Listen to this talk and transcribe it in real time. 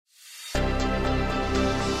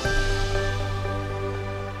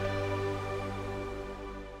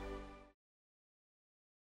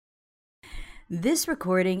This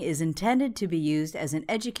recording is intended to be used as an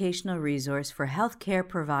educational resource for healthcare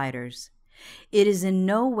providers. It is in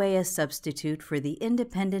no way a substitute for the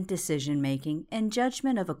independent decision-making and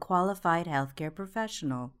judgment of a qualified healthcare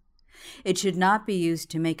professional. It should not be used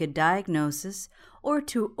to make a diagnosis or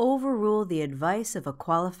to overrule the advice of a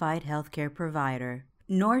qualified healthcare provider,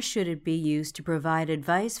 nor should it be used to provide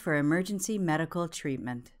advice for emergency medical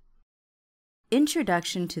treatment.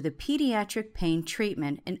 Introduction to the Pediatric Pain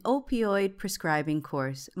Treatment and Opioid Prescribing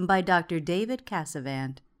Course by Dr. David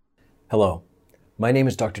Casavant. Hello, my name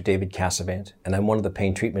is Dr. David Casavant, and I'm one of the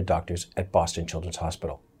pain treatment doctors at Boston Children's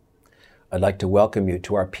Hospital. I'd like to welcome you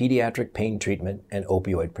to our Pediatric Pain Treatment and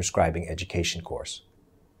Opioid Prescribing Education course.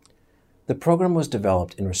 The program was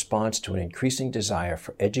developed in response to an increasing desire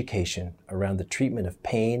for education around the treatment of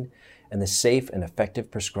pain and the safe and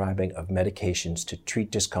effective prescribing of medications to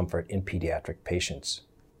treat discomfort in pediatric patients.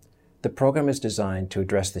 The program is designed to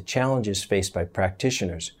address the challenges faced by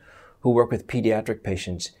practitioners who work with pediatric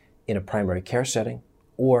patients in a primary care setting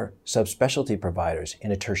or subspecialty providers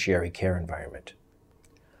in a tertiary care environment.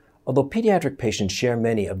 Although pediatric patients share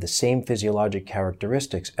many of the same physiologic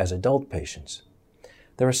characteristics as adult patients,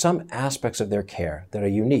 there are some aspects of their care that are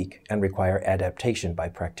unique and require adaptation by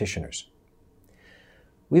practitioners.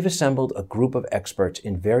 We've assembled a group of experts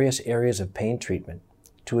in various areas of pain treatment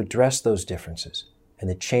to address those differences and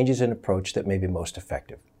the changes in approach that may be most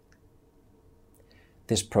effective.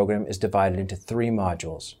 This program is divided into 3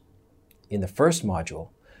 modules. In the first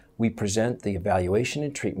module, we present the evaluation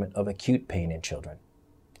and treatment of acute pain in children.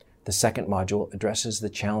 The second module addresses the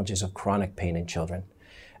challenges of chronic pain in children.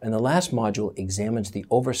 And the last module examines the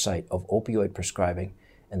oversight of opioid prescribing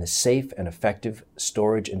and the safe and effective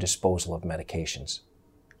storage and disposal of medications.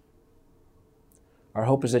 Our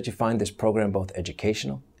hope is that you find this program both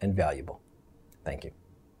educational and valuable. Thank you.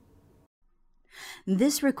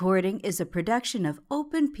 This recording is a production of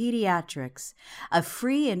OPENPediatrics, a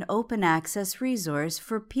free and open access resource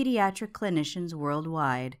for pediatric clinicians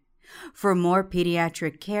worldwide. For more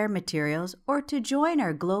pediatric care materials or to join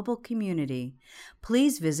our global community,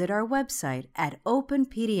 please visit our website at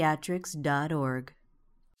openpediatrics.org.